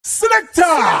Selector!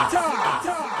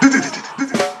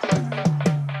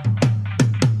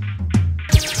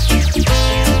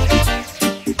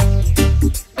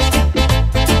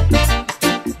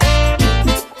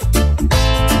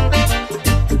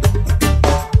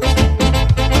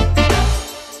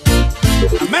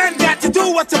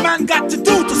 What a man got to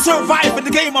do to survive in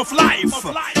the game of life,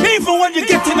 even when you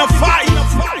get in a fight.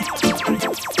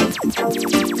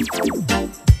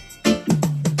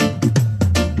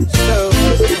 So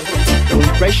don't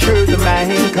pressure the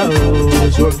mind,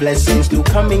 cause your blessings do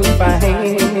coming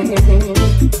fine.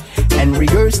 And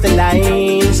rehearse the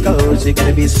lines, cause you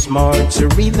gotta be smart to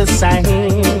read the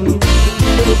signs.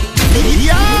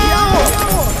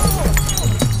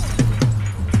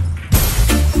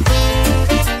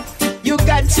 You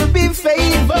got to be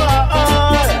favored,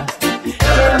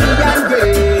 friendly and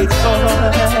grateful,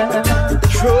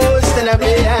 trust and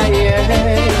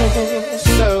obey.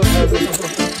 So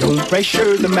don't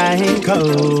pressure the mind,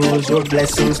 cause your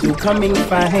blessings do coming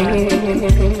fine.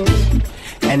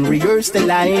 And rehearse the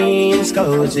lines,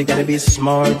 cause you gotta be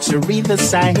smart to read the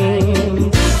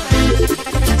signs.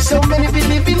 So many be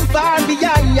living far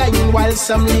behind, while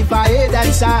some live ahead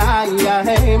of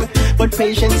time. But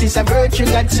patience is a virtue,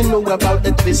 got to know about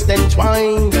the twist and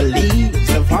twine, the leaves,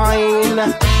 the vine.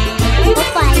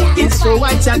 It's so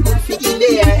much a good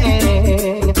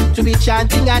feeling to be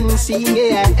chanting and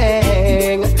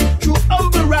singing through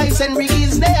humble rise and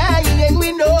reasoning.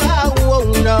 We know how,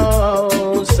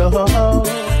 no, so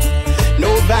no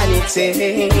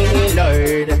vanity,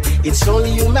 Lord, it's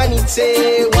only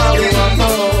humanity. Wow,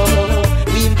 wow.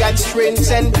 We've got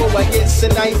strength and power, yes,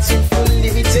 and I to full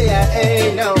liberty.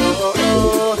 No,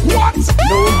 what?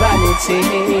 No vanity,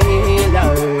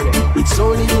 Lord, it's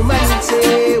only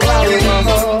humanity. Wow,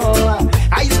 wow.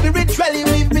 I spiritually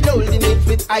we've been holding it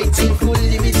with IT full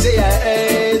liberty.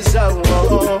 So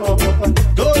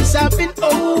doors have been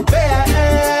open,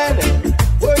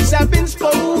 words have been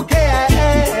spoken,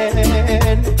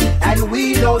 and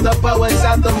we know the powers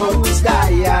of the Most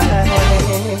High.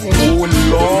 Oh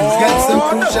Lord, got some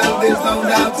crucial, there's no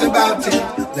doubt about it.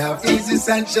 Love is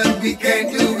essential, we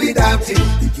can't do without it.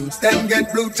 The youths them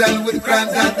get brutal with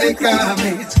crimes that they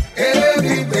commit.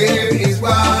 Everywhere is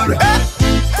war.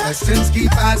 Questions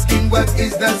keep asking, what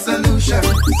is the solution?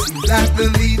 Seems like the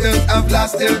leaders have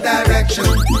lost their direction.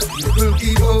 People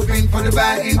keep hoping for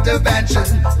divine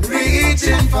intervention,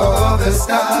 reaching for the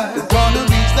stars. Wanna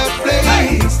reach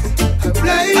the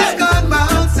place called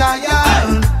Mount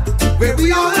Zion, where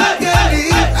we all can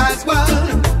live as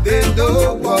one. There's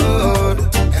no war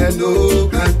and no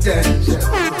contention.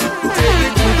 Take me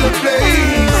to the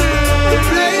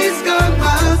place called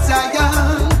Mount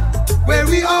Zion, where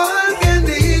we all can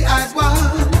live as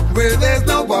one, where there's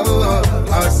no war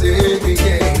or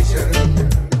segregation.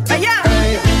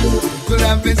 People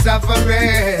have been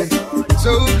suffering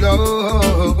so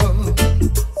long,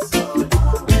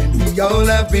 and we all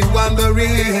have been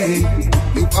wondering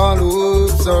if all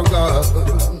hopes are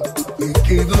gone. We've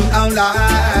given our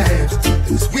lives to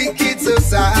this wicked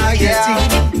society,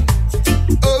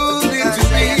 only to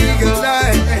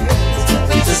realize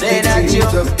say that you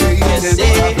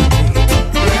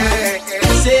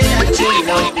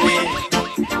love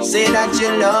me, say that you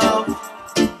love,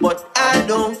 but I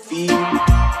don't feel.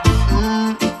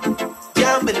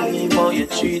 Can't believe how you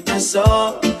treat me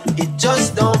so. It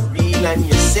just don't feel. And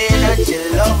you say that you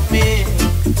love me,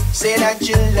 say that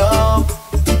you love,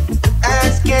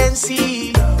 as can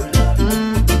see.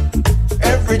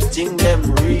 Everything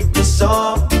them read me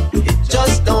so. It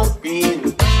just don't feel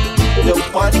the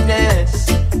oneness.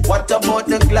 What about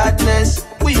the gladness?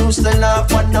 We used to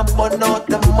laugh and not burn out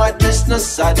the madness, no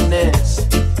sadness.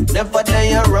 Never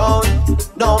day around.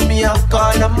 Don't be a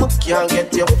call and I can't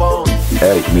get your phone.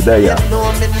 Hey, me there, yeah. You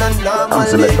know me no normally. I'm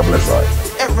SelectahBlessI.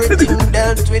 Everything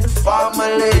dealt with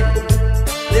family.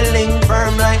 The link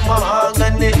firm like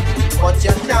mahogany, but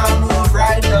you now move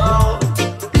right now.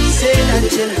 Say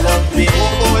that you love me,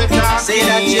 say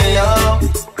that you love.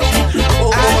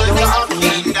 I don't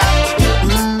need that.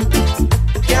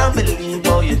 Can't believe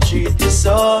how you treat me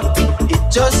so. It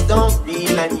just don't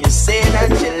feel. And you say that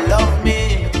you love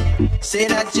me, say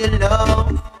that you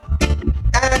love,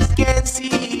 as can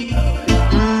see.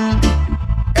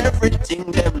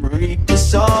 Everything them read me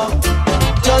so.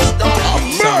 Just don't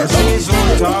feel. Those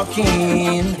who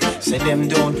talking, say them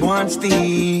don't want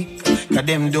stick, cause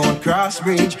them don't cross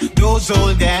bridge. Those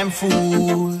old damn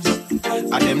fools,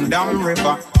 are them damn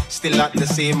river, still at the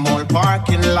same old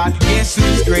parking lot. Guess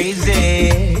who's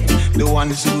crazy? The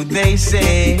ones who they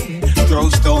say throw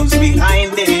stones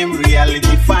behind them,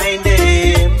 reality find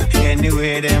them,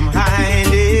 anywhere them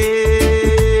hide it.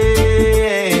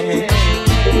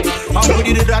 How would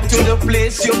you do that to the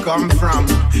place you come from?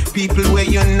 People where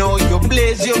you know you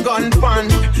blaze your gun pan.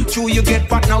 True you get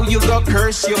pot now you go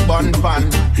curse your bun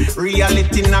pan.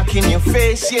 Reality knock in your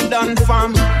face you done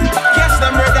fam. Guess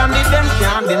them red and them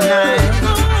can't deny.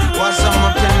 Was some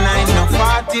up to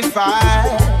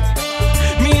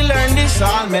 9:45. Me learn this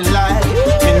all my life.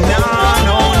 Me nah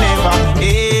no never.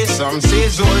 Hey, some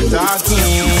says all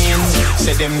talking.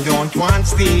 Say them don't want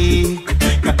stick.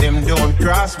 Cause them don't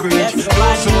cross bridge.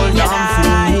 Those old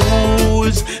damn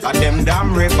fools. At them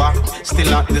damn river.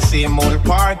 Still at the same old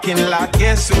parking lot.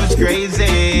 Guess who's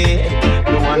crazy?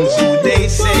 The ones who they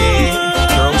say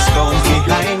throw stones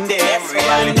behind them.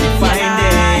 Reality find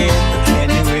them.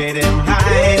 Anyway them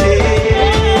hide it.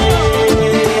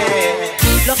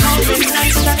 Look how very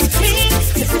nice and clean.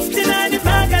 Sitting on the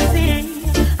magazine.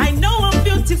 I know I'm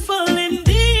beautiful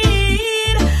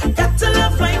indeed. Got to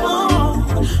love my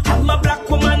own. I'm a black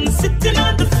woman sitting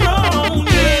on the throne.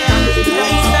 Yeah,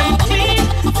 nice and clean.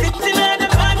 Sitting on the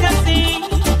magazine.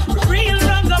 Real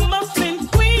ragamuffin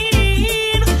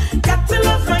queen. Got to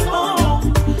love my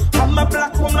own. I'm a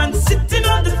black woman sitting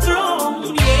on the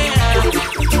throne. Yeah,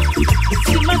 you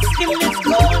see my skin is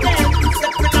golden.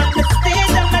 Stepping on the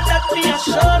stage and I got me a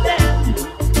show them.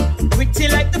 Pretty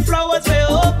like the flowers were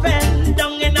open.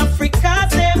 Down in Africa,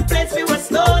 same place we were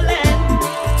stolen.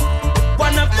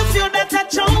 One of the few that are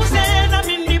chosen. I'm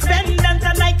independent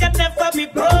and I can never be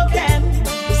broken.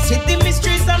 See the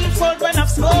mysteries unfold when I've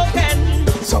spoken.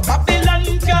 So Babylon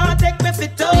can't take me for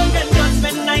token. Cause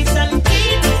when nice and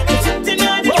clean, sitting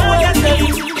on the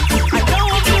magazine. I know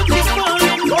I'm beautiful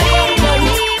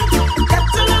indeed. Got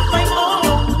to love my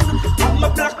own. I'm a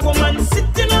black woman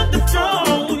sitting on the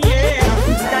throne. Yeah,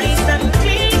 nice and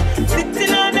clean,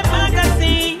 sitting on the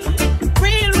magazine.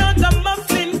 Real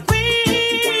ragamuffin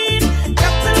queen.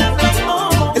 Got to love my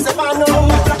own.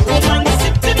 I'm a black woman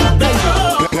sitting on the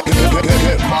throne.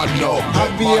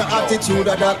 I'll be your attitude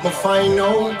that me find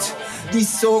out. These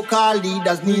so-called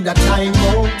leaders need a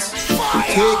timeout.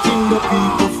 Taking the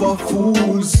people for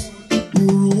fools.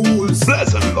 Rules.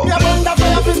 Bless them, Lord. We are wonder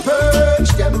where we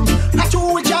purge them. I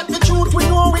true we chat the truth, we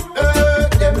know it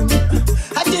hurt them.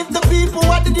 I give the people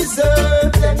what they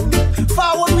deserve them.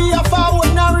 Forward we are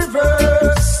forward, now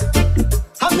reverse.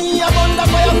 And me I wonder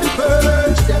where we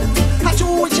purge them. I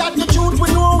true we chat the truth, we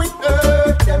know it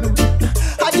hurt them.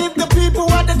 I give the people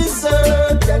what they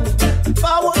deserve them.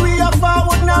 Forward we are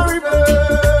forward, now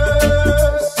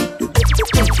reverse.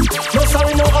 No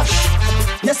sorry, no hush.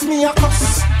 Yes, me a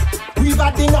cuss. We've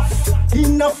had enough.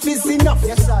 Enough is enough.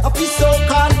 Yes, sir. Of these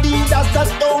so-called leaders that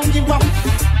don't give up.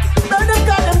 Let them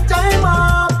got them time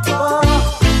up.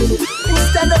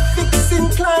 Instead of fixing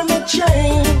climate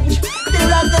change, they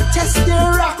rather test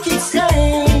their rockets'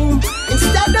 aim.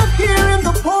 Instead of hearing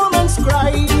the poor man's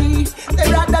cry, they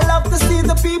rather love to see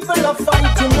the people are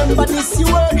fighting. Remember this, you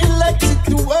were elected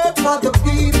to work for the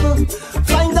people.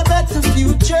 Find a better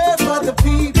future for the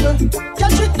people.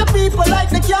 Can't treat the people like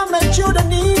they can't make you the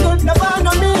needle. Never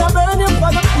know me, I burn you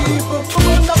for the people.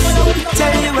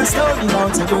 Tell you a story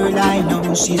about a girl I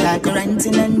know. She like a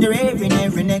ranting and the raving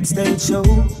every next stage show.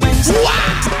 When she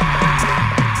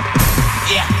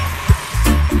Yeah.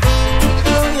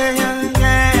 oh yeah, yeah,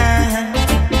 yeah.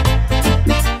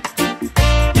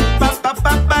 Ba, ba,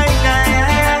 ba, ba, yeah,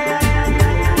 yeah.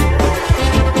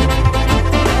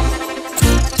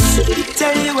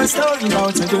 Tell you a story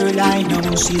about a girl I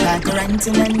know. She like a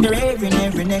ranting and the raving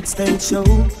every next stage show.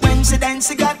 When she dance,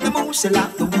 she got the moves, she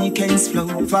like the weekend's flow.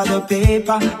 For the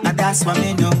paper, and that's what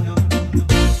me know.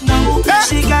 No,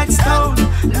 she got stoned,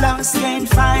 lost, can't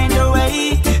find a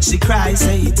way. She cries,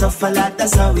 say tough a lot,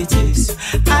 that's how it is.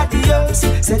 Adios,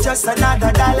 say just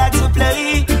another dollar to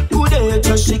play. Good day,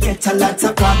 just she get a lot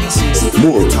of promises.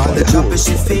 With all the trouble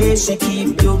she face, she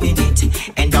keep doing it.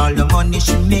 And all the money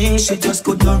she made, she just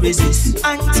could not resist.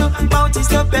 And to mouth is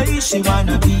the belly, she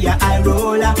wanna be a high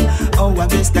roller. Oh, I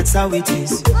guess that's how it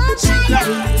is. She cry.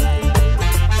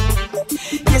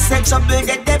 You said trouble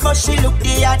get there, but she look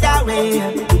the other way.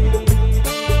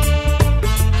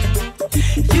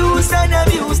 Use and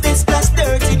abuse this splash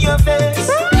dirt in your face.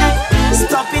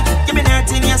 Stop it, you've been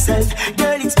hurting yourself.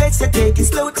 Girl expects to take it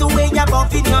slow to way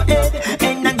above in your head.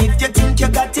 And if you think you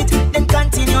got it, then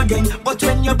continue then. But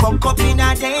when you buck up in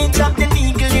a day, drop the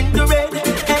needle in the red.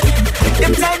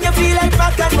 The time you feel like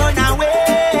back and run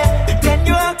away, then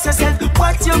you ask yourself,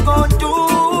 what you gonna do?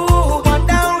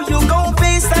 Wonder how you gon'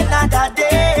 face another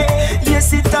day.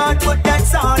 Yes, it hard, but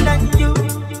that's all on you.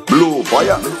 Blue fire.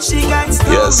 She got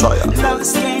stoned. Yes, I am.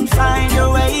 Loves can't find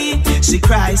a way. She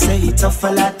cries, say it's tough a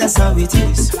lot, that's how it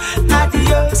is.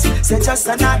 Adios, say just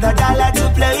another dollar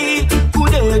to play.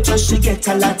 Good day, just she get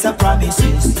a lot of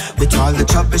promises. With all the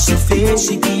trouble she face,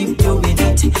 she keep doing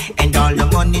it. And all the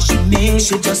money she made,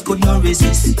 she just could not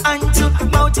resist. And to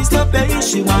mouth is the pay,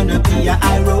 she wanna be a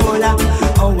high roller.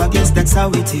 Oh, I guess that's how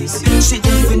it is. She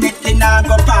definitely not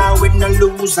go far with no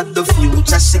lose at the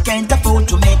future. She can't afford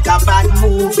to make a bad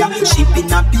move, yeah. She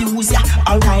been abused, yeah,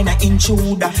 all kind of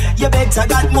intruder. You better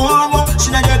got more.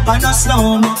 She not help on no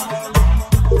slow-mo.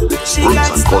 She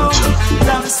got stoned,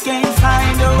 loves can't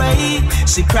find a way.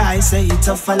 She cries, say it's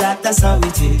tough a lot, that's how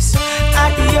it is.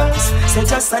 Adios, say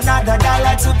just another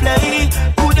dollar to play.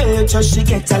 Good day, just she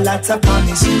get a lot of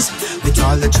promises. With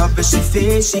all the trouble she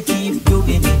face, she keep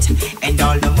doing it. And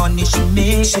all the money she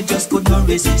made, she just could not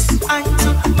resist. And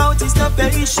to mouth is the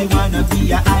pay, she wanna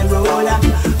be a high roller.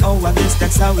 Oh, I guess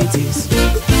that's how it is.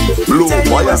 Blue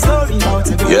Tell you a story about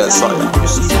a girl. Yes, I am.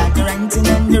 She got the renting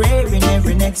and the raving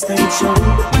every next stage show.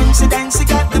 When she dance, she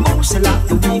got the moves, she lock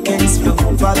the weekends flow.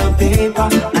 For the paper,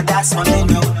 and that's what they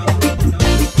know.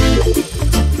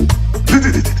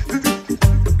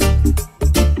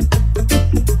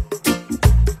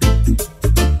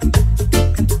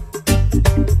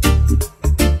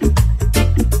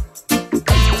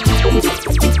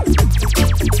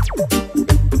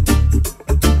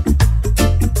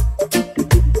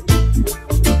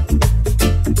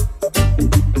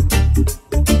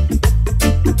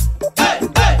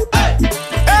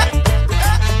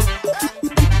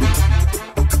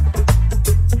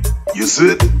 You see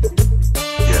it?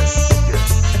 Yes,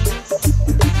 yes.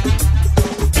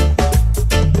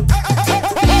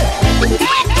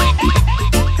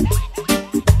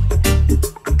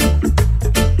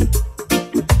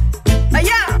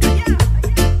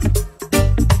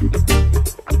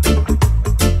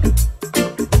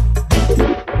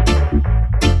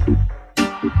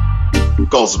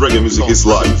 Cause reggae music is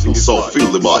life, so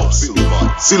feel the vibes.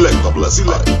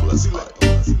 SelectahBlessI.